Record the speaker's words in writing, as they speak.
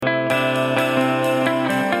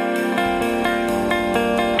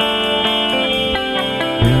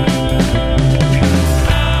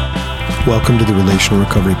Welcome to the Relational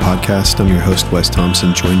Recovery Podcast. I'm your host, Wes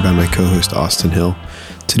Thompson, joined by my co-host, Austin Hill.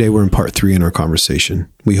 Today, we're in part 3 in our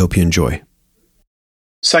conversation. We hope you enjoy.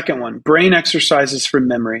 Second one, brain exercises for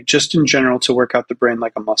memory, just in general to work out the brain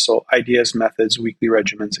like a muscle, ideas, methods, weekly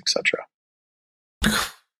regimens, etc.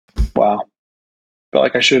 Wow. Felt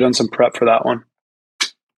like I should have done some prep for that one.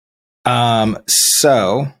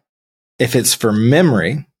 So if it's for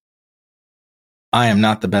memory, I am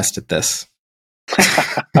not the best at this.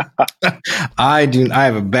 I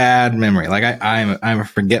have a bad memory. Like I'm a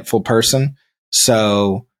forgetful person.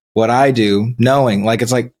 So what I do, knowing like,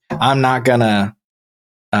 it's like, I'm not gonna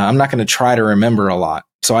try to remember a lot.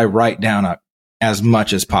 So I write down as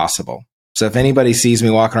much as possible. So if anybody sees me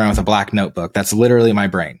walking around with a black notebook, that's literally my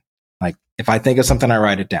brain. Like if I think of something, I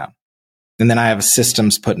write it down. And then I have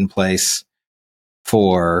systems put in place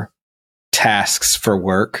for tasks for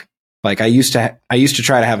work. Like I used to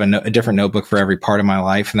try to have a different notebook for every part of my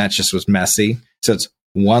life, and that just was messy. So it's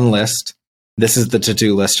one list. This is the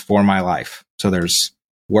to-do list for my life. So there's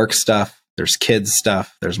work stuff, there's kids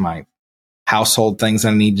stuff, there's my household things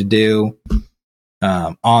I need to do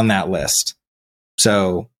on that list.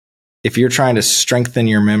 So if you're trying to strengthen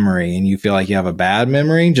your memory and you feel like you have a bad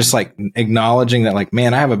memory, just like acknowledging that, like,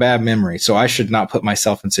 man, I have a bad memory, so I should not put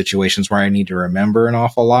myself in situations where I need to remember an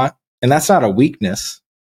awful lot. And that's not a weakness.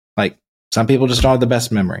 Like some people just don't have the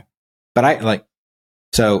best memory, but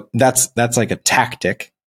so that's like a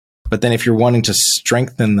tactic. But then if you're wanting to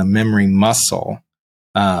strengthen the memory muscle,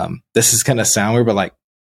 this is going to sound weird, but like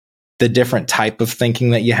the different type of thinking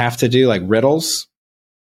that you have to do, like riddles.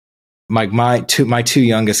 Like my two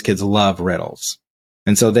youngest kids love riddles.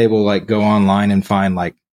 And so they will like go online and find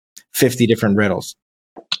like 50 different riddles.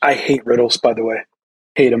 I hate riddles, by the way.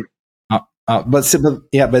 Hate them. But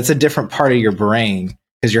it's a different part of your brain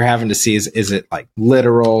because you're having to see, is it like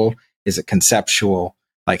literal? Is it conceptual?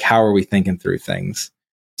 Like, how are we thinking through things?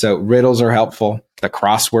 So riddles are helpful. The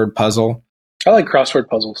crossword puzzle. I like crossword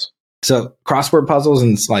puzzles. So crossword puzzles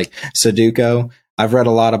and like Sudoku. I've read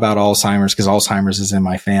a lot about Alzheimer's because Alzheimer's is in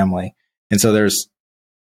my family. And so there's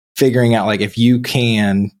figuring out like if you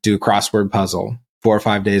can do a crossword puzzle 4 or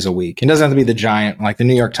 5 days a week. It doesn't have to be the giant, like the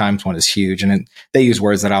New York Times one is huge. And they use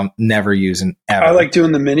words that I'll never use in ever. I like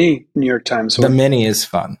doing the mini New York Times one. The mini is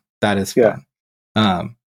fun. That is fun. Yeah.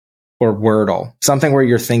 Or Wordle. Something where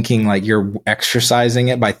you're thinking like you're exercising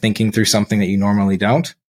it by thinking through something that you normally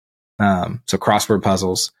don't. So crossword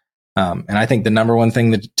puzzles. And I think the number one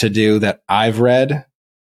thing to do that I've read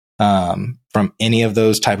from any of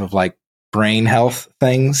those type of like brain health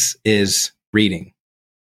things is reading.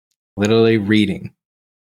 Literally reading.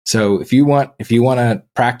 So if you want to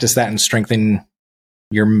practice that and strengthen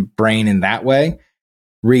your brain in that way,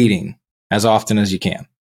 reading as often as you can.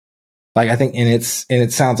 Like I think, and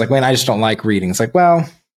it sounds like, man, I just don't like reading. It's like, well,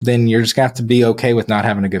 then you're just gonna have to be okay with not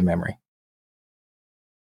having a good memory.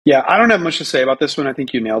 Yeah, I don't have much to say about this one. I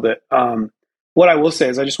think you nailed it. What I will say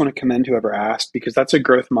is I just want to commend whoever asked because that's a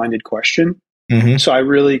growth-minded question. Mm-hmm. So I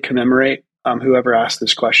really commemorate whoever asked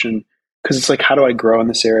this question because it's like, how do I grow in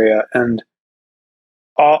this area? And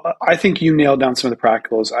I think you nailed down some of the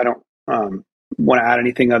practicals. I don't want to add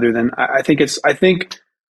anything other than I think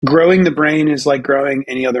growing the brain is like growing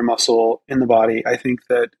any other muscle in the body. I think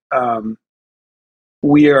that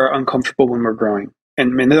we are uncomfortable when we're growing.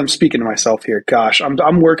 And man, I'm speaking to myself here. Gosh,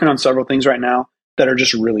 I'm working on several things right now that are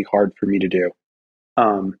just really hard for me to do.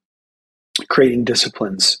 Creating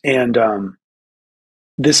disciplines. And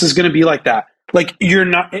this is going to be like that. Like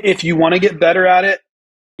if you want to get better at it,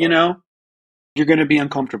 you're going to be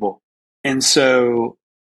uncomfortable. And so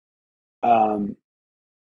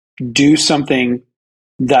do something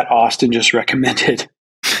that Austin just recommended.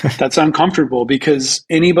 That's uncomfortable because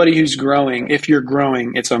anybody who's growing, if you're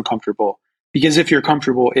growing, it's uncomfortable. Because if you're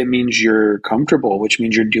comfortable, it means you're comfortable, which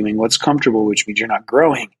means you're doing what's comfortable, which means you're not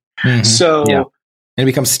growing. Mm-hmm. So yeah. And it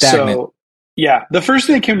becomes stagnant. So, yeah. The first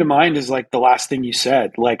thing that came to mind is like the last thing you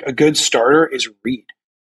said. Like a good starter is read.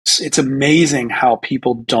 It's amazing how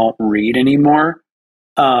people don't read anymore.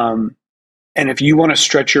 And if you want to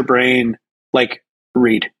stretch your brain, like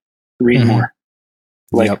read mm-hmm. more.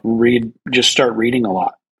 Like read, just start reading a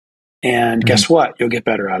lot. And guess what? You'll get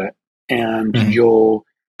better at it. And you'll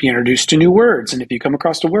be introduced to new words. And if you come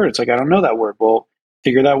across a word, it's like, I don't know that word. Well,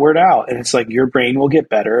 figure that word out. And it's like your brain will get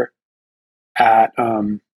better at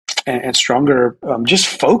and stronger. Just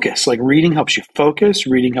focus. Like reading helps you focus.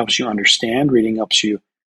 Reading helps you understand. Reading helps you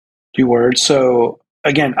do words. So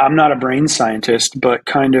again, I'm not a brain scientist, but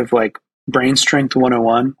kind of like brain strength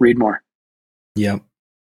 101, read more. Yep.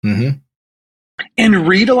 Mm-hmm. And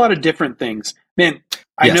read a lot of different things. Man,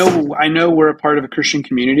 I know we're a part of a Christian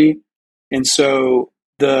community. And so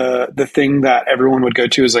the thing that everyone would go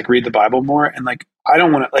to is like read the Bible more. And like, I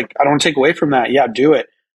don't want to take away from that. Yeah, do it.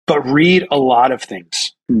 But read a lot of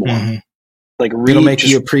things more. Mm-hmm. Like read, it'll make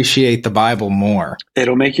you appreciate the Bible more.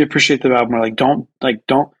 It'll make you appreciate the Bible more. Like don't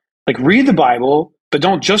read the Bible, but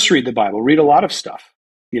don't just read the Bible. Read a lot of stuff,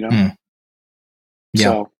 you know? Mm. Yeah.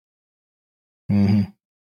 So,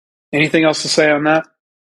 anything else to say on that?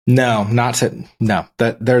 No,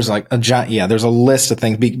 that there's like a giant, there's a list of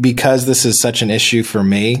things because this is such an issue for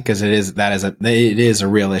me, because it is a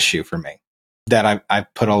real issue for me that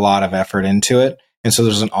I've put a lot of effort into it. And so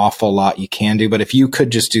there's an awful lot you can do, but if you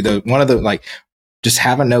could just do just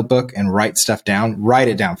have a notebook and write stuff down, write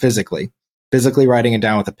it down physically writing it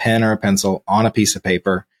down with a pen or a pencil on a piece of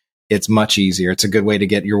paper. It's much easier. It's a good way to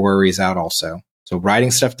get your worries out also. So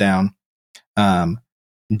writing stuff down,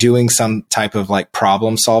 doing some type of like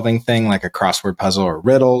problem solving thing, like a crossword puzzle or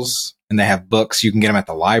riddles. And they have books. You can get them at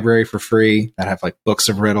the library for free that have like books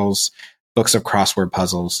of riddles, books of crossword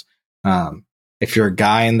puzzles. If you're a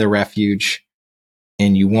guy in the refuge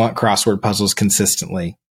and you want crossword puzzles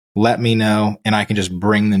consistently, let me know and I can just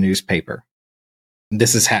bring the newspaper.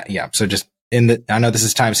 This is so just I know this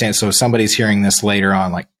is timestamp. So if somebody's hearing this later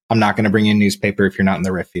on, like, I'm not going to bring you a newspaper if you're not in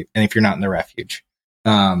the refuge. And if you're not in the refuge,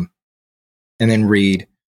 and then read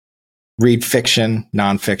fiction,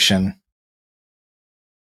 nonfiction.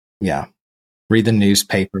 Yeah. Read the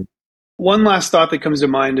newspaper. One last thought that comes to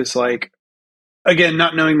mind is like, again,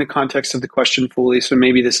 not knowing the context of the question fully. So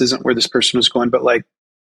maybe this isn't where this person was going, but like,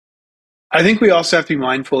 I think we also have to be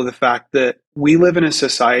mindful of the fact that we live in a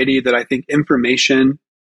society that I think information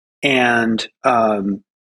and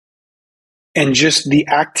just the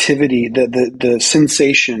activity, the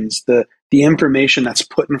sensations, the information that's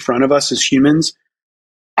put in front of us as humans.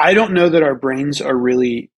 I don't know that our brains are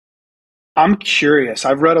really, I'm curious.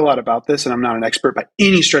 I've read a lot about this and I'm not an expert by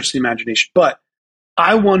any stretch of the imagination, but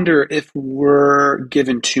I wonder if we're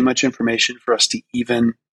given too much information for us to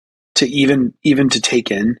even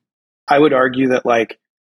take in. I would argue that like,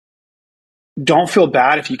 don't feel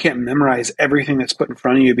bad if you can't memorize everything that's put in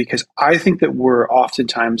front of you, because I think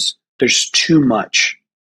that there's too much.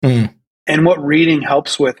 Mm. And what reading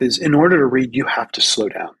helps with is, in order to read, you have to slow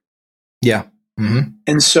down. Yeah. Mm-hmm.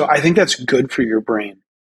 And so I think that's good for your brain.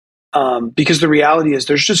 Because the reality is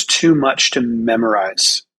there's just too much to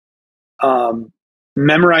memorize.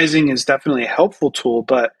 Memorizing is definitely a helpful tool,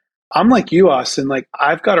 but I'm like you, Austin. Like,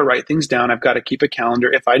 I've got to write things down. I've got to keep a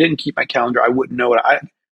calendar. If I didn't keep my calendar, I wouldn't know what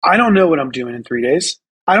I don't know what I'm doing in 3 days.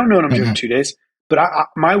 I don't know what I'm doing in 2 days, but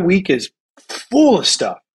my week is full of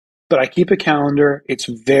stuff, but I keep a calendar. It's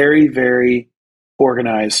very, very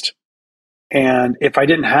organized. And if I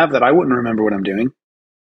didn't have that, I wouldn't remember what I'm doing.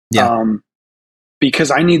 Yeah. Because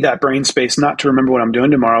I need that brain space, not to remember what I'm doing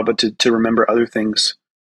tomorrow, but to remember other things.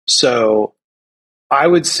 So I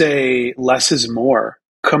would say less is more.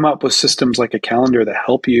 Come up with systems like a calendar that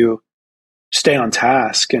help you stay on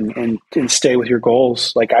task and stay with your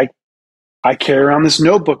goals. Like I carry around this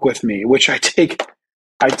notebook with me, which I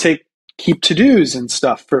keep to-dos and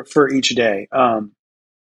stuff for each day.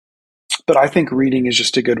 But I think reading is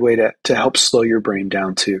just a good way to help slow your brain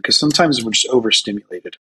down too, because sometimes we're just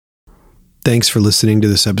overstimulated. Thanks for listening to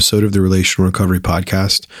this episode of the Relational Recovery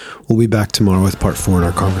Podcast. We'll be back tomorrow with part 4 in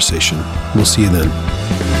our conversation. We'll see you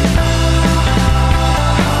then.